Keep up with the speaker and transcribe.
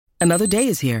Another day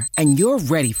is here, and you're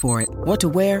ready for it. What to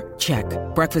wear? Check.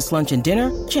 Breakfast, lunch, and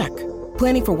dinner? Check.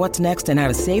 Planning for what's next and how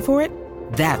to save for it?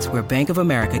 That's where Bank of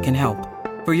America can help.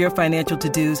 For your financial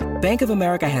to-dos, Bank of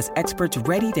America has experts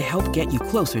ready to help get you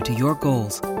closer to your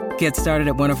goals. Get started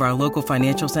at one of our local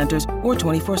financial centers or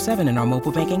 24/7 in our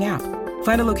mobile banking app.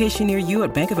 Find a location near you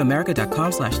at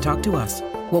bankofamerica.com/talktous.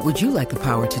 What would you like the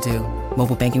power to do?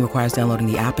 Mobile banking requires downloading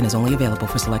the app and is only available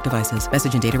for select devices.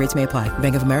 Message and data rates may apply.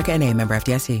 Bank of America N.A., member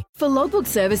FDIC. For logbook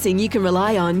servicing you can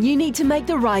rely on, you need to make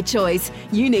the right choice.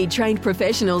 You need trained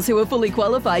professionals who are fully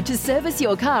qualified to service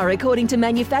your car according to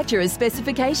manufacturer's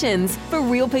specifications. For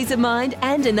real peace of mind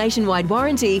and a nationwide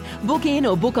warranty, book in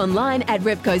or book online at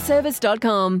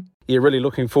repcoservice.com. Yeah, really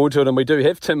looking forward to it. And we do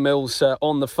have Tim Mills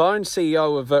on the phone,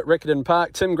 CEO of Riccarton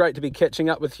Park. Tim, great to be catching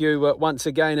up with you once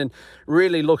again and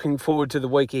really looking forward to the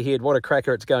week ahead. What a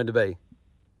cracker it's going to be.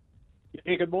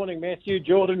 Yeah, good morning, Matthew,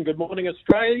 Jordan. Good morning,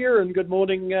 Australia, and good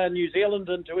morning, New Zealand,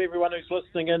 and to everyone who's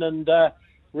listening in. And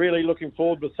really looking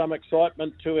forward with some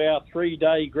excitement to our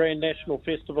 3-day Grand National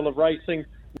Festival of Racing,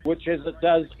 which, as it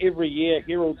does every year,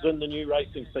 heralds in the new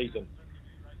racing season.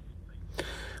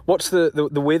 What's the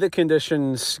weather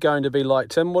conditions going to be like,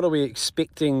 Tim? What are we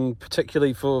expecting,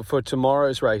 particularly for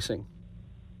tomorrow's racing?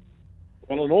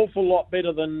 Well, an awful lot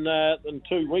better than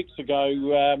 2 weeks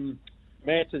ago,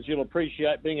 Matt, as you'll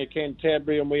appreciate, being a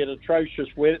Cantabrian, we had atrocious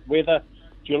weather.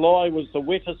 July was the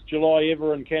wettest July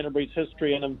ever in Canterbury's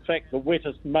history, and in fact the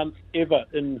wettest month ever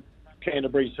in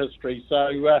Canterbury's history.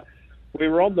 So we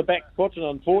were on the back foot, and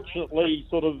unfortunately,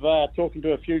 talking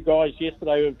to a few guys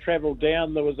yesterday who have travelled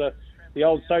down, there was the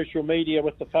old social media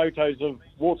with the photos of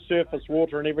surface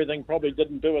water and everything probably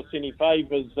didn't do us any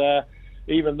favours,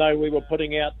 even though we were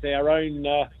putting out our own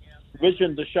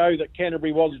vision to show that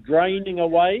Canterbury was draining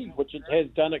away, which it has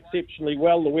done exceptionally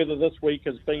well. The weather this week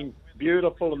has been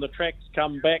beautiful and the track's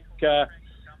come back.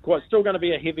 Still going to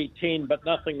be a heavy 10, but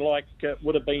nothing like it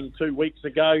would have been 2 weeks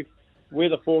ago.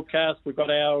 Weather forecast, we've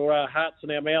got our hearts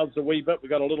in our mouths a wee bit. We've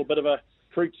got a little bit of a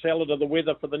fruit salad of the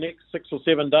weather for the next 6 or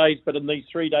 7 days, but in these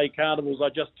 3-day carnivals, I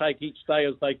just take each day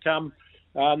as they come.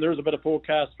 There is a bit of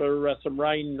forecast for some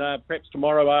rain perhaps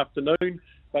tomorrow afternoon,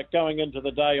 but going into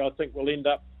the day, I think we'll end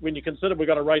up, when you consider we've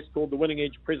got a race called the Winning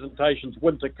Edge Presentations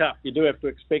Winter Cup, you do have to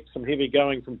expect some heavy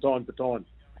going from time to time.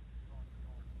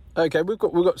 Okay, we've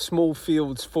got small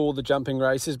fields for the jumping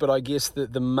races, but I guess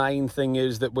the main thing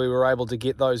is that we were able to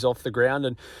get those off the ground,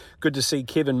 and good to see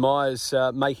Kevin Myers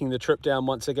making the trip down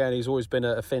once again. He's always been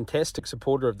a fantastic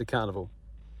supporter of the carnival.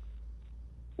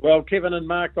 Well, Kevin and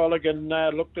Mark Olligan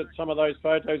looked at some of those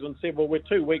photos and said, well, we're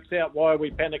 2 weeks out, why are we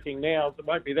panicking now? It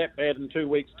won't be that bad in 2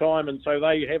 weeks' time, and so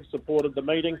they have supported the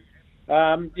meeting.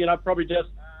 Probably just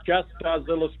does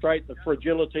illustrate the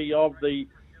fragility of the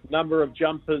number of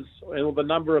jumpers and the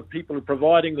number of people who are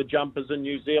providing the jumpers in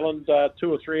New Zealand.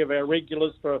 2 or 3 of our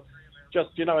regulars, for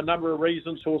just a number of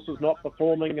reasons, horses not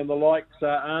performing and the likes,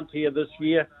 aren't here this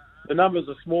year. The numbers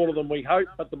are smaller than we hope,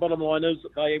 but the bottom line is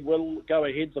that they will go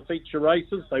ahead to feature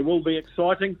races. They will be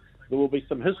exciting. There will be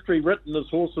some history written as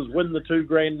horses win the 2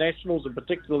 Grand Nationals, in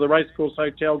particular the Racecourse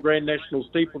Hotel Grand National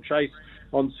Steeplechase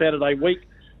on Saturday week.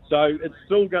 So it's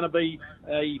still going to be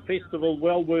a festival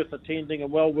well worth attending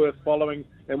and well worth following.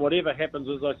 And whatever happens,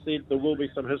 as I said, there will be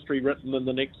some history written in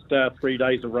the next 3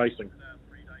 days of racing.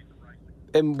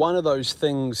 And one of those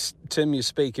things, Tim, you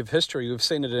speak of history, we've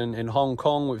seen it in Hong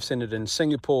Kong, we've seen it in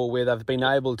Singapore, where they've been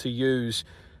able to use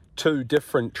 2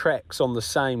 different tracks on the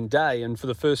same day. And for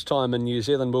the first time in New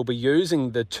Zealand, we'll be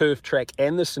using the turf track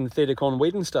and the synthetic on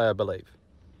Wednesday, I believe.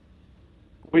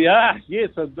 We are, yes,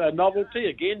 a novelty,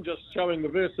 again, just showing the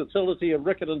versatility of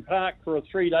Riccarton Park for a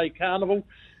 3-day carnival.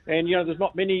 And, there's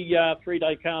not many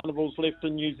 3-day carnivals left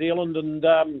in New Zealand,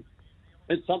 and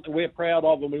it's something we're proud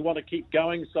of and we want to keep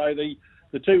going. So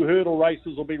the 2 hurdle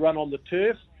races will be run on the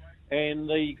turf, and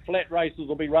the flat races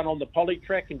will be run on the poly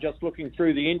track. And just looking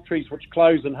through the entries, which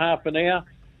close in half an hour,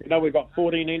 we've got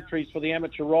 14 entries for the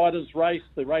amateur riders race.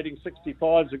 The rating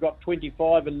 65s have got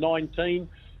 25 and 19.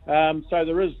 So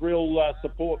there is real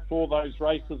support for those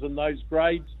races and those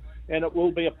grades, and it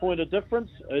will be a point of difference.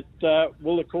 It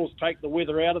will, of course, take the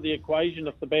weather out of the equation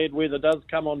if the bad weather does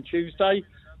come on Tuesday,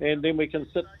 and then we can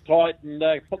sit tight and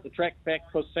put the track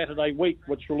back for Saturday week,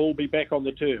 which will all be back on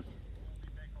the turf.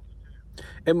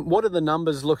 And what are the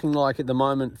numbers looking like at the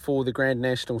moment for the Grand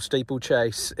National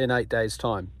Steeplechase in 8 days'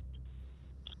 time?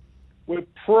 We're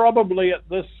probably at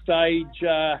this stage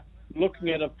looking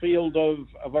at a field of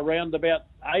around about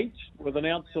 8 with an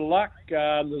ounce of luck.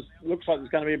 Looks like there's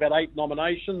going to be about 8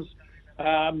 nominations.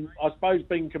 I suppose,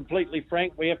 being completely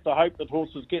frank, we have to hope that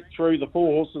horses get through, the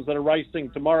 4 horses that are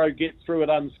racing tomorrow get through it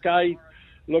unscathed.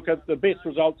 look, at the best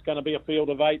result's going to be a field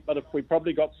of 8, but if we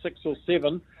probably got 6 or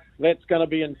 7, that's going to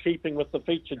be in keeping with the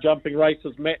feature jumping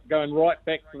races, Matt, going right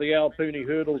back to the Aupuni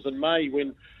Hurdles in May,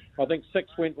 when I think 6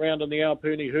 went round in the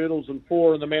Aupuni Hurdles and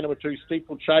 4 in the Manawatu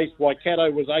Steeplechase.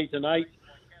 Waikato was 8 and 8.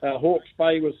 Hawke's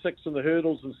Bay was 6 in the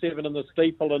hurdles and 7 in the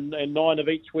steeple, and 9 of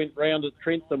each went round at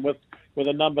Trentham with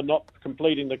a number not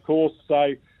completing the course.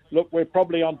 So, look, we're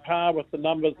probably on par with the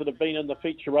numbers that have been in the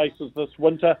feature races this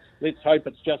winter. Let's hope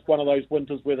it's just one of those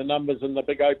winters where the numbers in the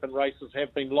big open races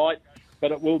have been light,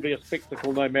 but it will be a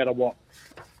spectacle no matter what.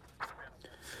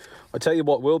 I tell you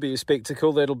what will be a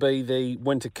spectacle, that'll be the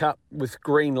Winter Cup with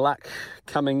Green Luck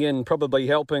coming in, probably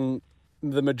helping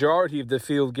the majority of the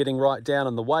field getting right down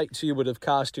in the weights. You would have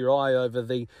cast your eye over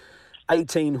the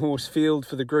 18-horse field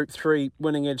for the Group 3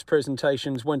 Winning Edge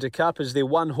Presentations Winter Cup. Is there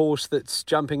one horse that's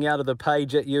jumping out of the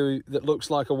page at you that looks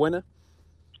like a winner?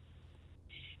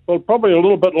 Well, probably a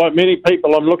little bit like many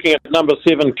people. I'm looking at number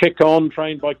 7, Kick On,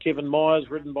 trained by Kevin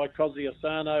Myers, ridden by Kozi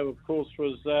Asano. Of course,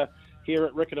 was here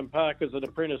at Riccarton Park as an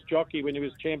apprentice jockey when he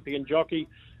was champion jockey.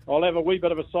 I'll have a wee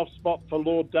bit of a soft spot for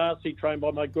Lord Darcy, trained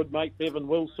by my good mate Bevan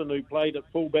Wilson, who played at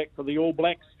fullback for the All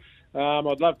Blacks.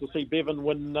 I'd love to see Bevan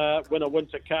win a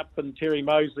Winter Cup, and Terry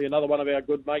Mosley, another one of our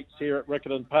good mates here at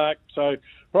Riccarton Park. So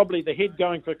probably the head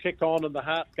going for Kick On and the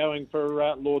heart going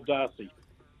for Lord Darcy.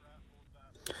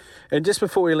 And just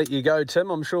before we let you go, Tim,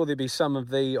 I'm sure there'll be some of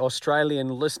the Australian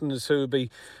listeners who will be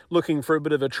looking for a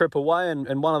bit of a trip away,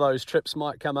 and one of those trips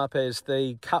might come up as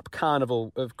the Cup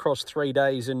Carnival across 3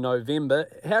 days in November.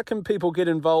 How can people get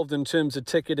involved in terms of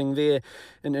ticketing there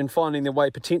and finding their way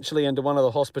potentially into one of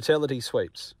the hospitality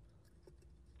suites?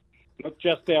 Look,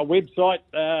 just our website,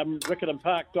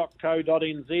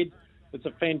 riccartonpark.co.nz. It's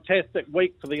a fantastic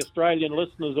week for the Australian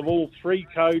listeners of all 3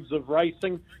 codes of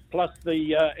racing, plus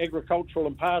the agricultural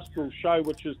and pastoral show,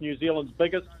 which is New Zealand's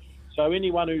biggest. So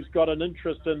anyone who's got an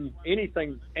interest in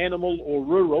anything animal or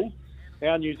rural,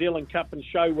 our New Zealand Cup and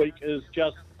Show Week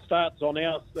starts on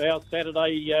our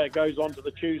Saturday, goes on to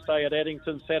the Tuesday at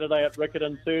Addington, Saturday at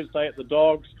Riccarton, Thursday at the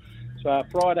Dogs,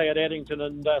 Friday at Addington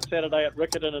and Saturday at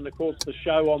Riccarton, and of course the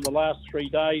show on the last 3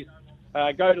 days.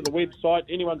 Go to the website.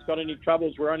 Anyone's got any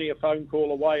troubles, we're only a phone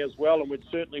call away as well, and we'd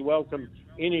certainly welcome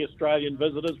any Australian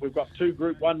visitors. We've got 2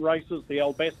 Group 1 races, the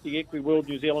Albasti Equiworld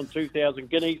New Zealand 2,000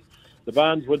 guineas, the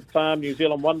Barneswood Farm New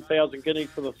Zealand 1,000 guineas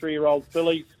for the 3-year-old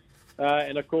fillies,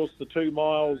 and of course the 2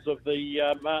 miles of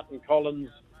the Martin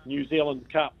Collins New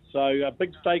Zealand Cup. So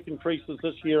big stake increases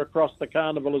this year across the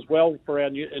carnival as well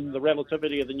in the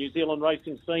relativity of the New Zealand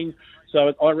racing scene.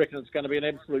 So I reckon it's going to be an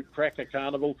absolute cracker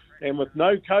carnival, and with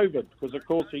no COVID, because of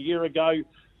course a year ago,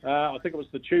 I think it was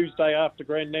the Tuesday after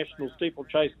Grand National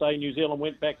Steeplechase Day, New Zealand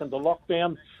went back into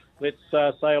lockdown. Let's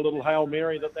say a little Hail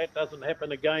Mary that doesn't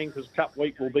happen again, because Cup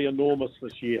Week will be enormous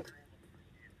this year.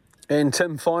 And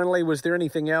Tim, finally, was there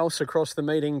anything else across the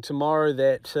meeting tomorrow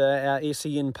that our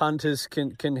SEN punters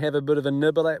can have a bit of a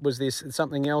nibble at? Was there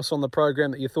something else on the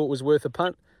program that you thought was worth a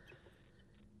punt?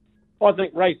 I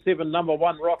think race 7, number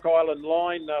 1, Rock Island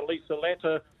Line. Lisa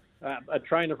Latter, a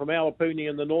trainer from Aupuni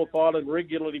in the North Island,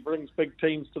 regularly brings big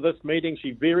teams to this meeting.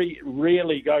 She very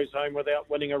rarely goes home without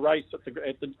winning a race at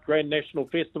the Grand National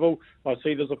Festival. I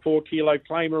see there's a 4-kilo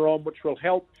claimer on, which will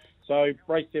help. So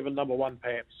race 7, number 1,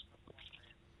 perhaps.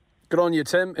 Good on you,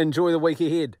 Tim. Enjoy the week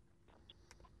ahead.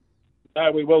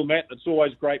 No, we will, Matt. It's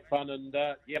always great fun, and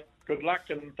good luck,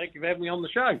 and thank you for having me on the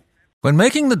show. When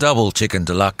making the double chicken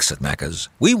deluxe at Macca's,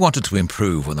 we wanted to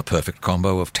improve on the perfect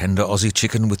combo of tender Aussie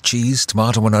chicken with cheese,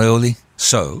 tomato and aioli.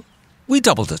 So, we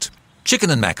doubled it. Chicken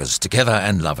and Macca's, together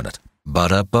and loving it.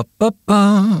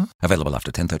 Ba-da-ba-ba-ba. Available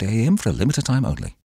after 10:30 a.m. for a limited time only.